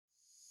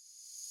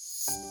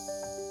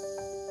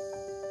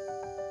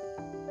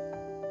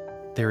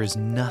There is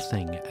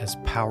nothing as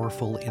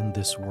powerful in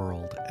this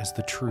world as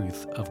the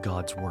truth of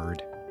God's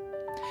Word.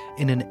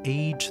 In an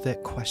age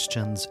that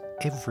questions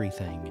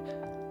everything,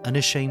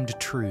 Unashamed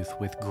Truth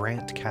with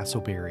Grant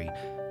Castleberry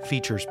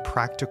features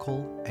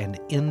practical and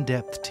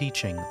in-depth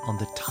teaching on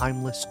the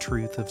timeless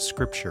truth of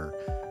Scripture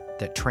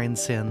that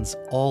transcends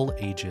all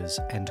ages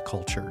and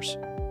cultures.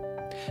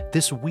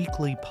 This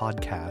weekly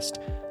podcast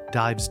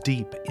dives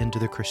deep into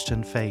the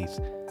Christian faith,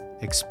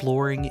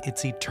 exploring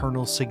its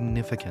eternal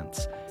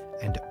significance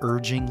and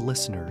urging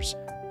listeners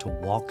to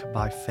walk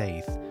by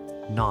faith,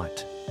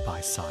 not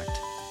by sight.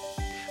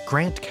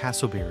 Grant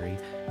Castleberry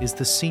is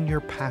the senior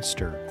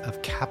pastor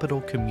of Capital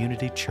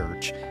Community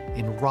Church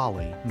in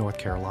Raleigh, North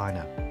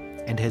Carolina,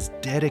 and has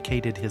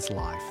dedicated his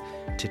life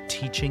to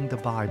teaching the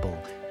Bible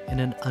in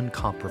an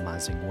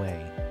uncompromising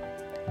way.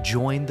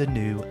 Join the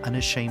new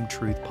Unashamed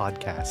Truth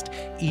podcast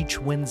each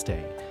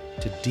Wednesday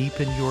to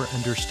deepen your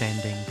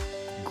understanding,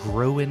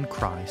 grow in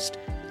Christ,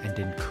 and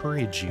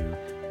encourage you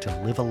to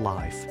live a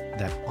life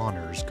that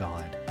honors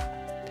God.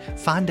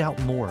 Find out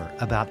more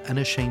about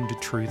Unashamed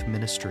Truth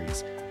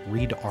Ministries,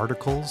 read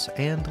articles,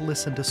 and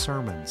listen to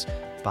sermons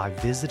by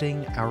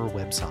visiting our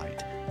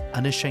website,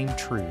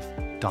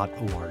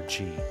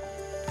 unashamedtruth.org.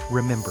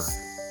 Remember,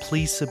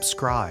 please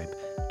subscribe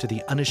to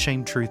the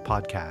Unashamed Truth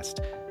podcast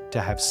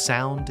to have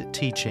sound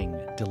teaching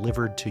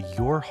delivered to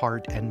your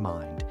heart and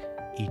mind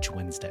each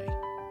Wednesday.